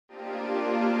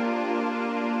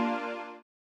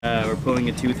or pulling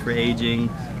a tooth for aging,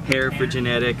 hair for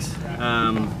genetics,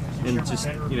 and just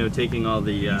taking all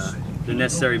the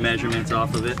necessary measurements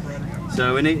off of it.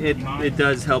 So and it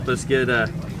does help us get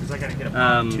a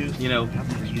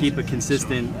keep a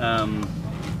consistent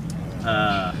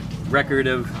record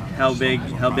of how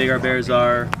big our bears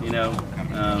are.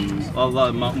 A lot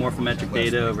of morphometric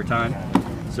data over time.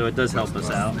 So it does help us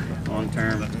out long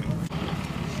term.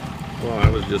 Well, I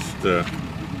was just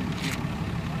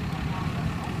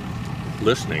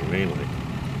listening mainly,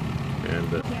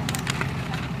 and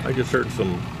I just heard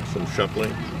some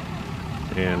shuffling,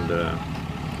 and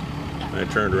I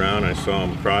turned around, I saw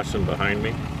him crossing behind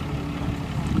me,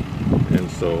 and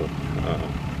so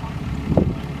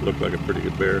looked like a pretty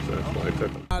good bear, so that's why I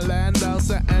took him. Orlando,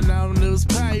 Sentinel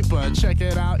newspaper, check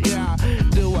it out, yeah,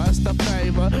 do us the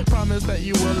favor, promise that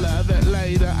you will love it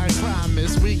later, I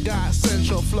promise, we got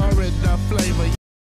Central Florida flavor.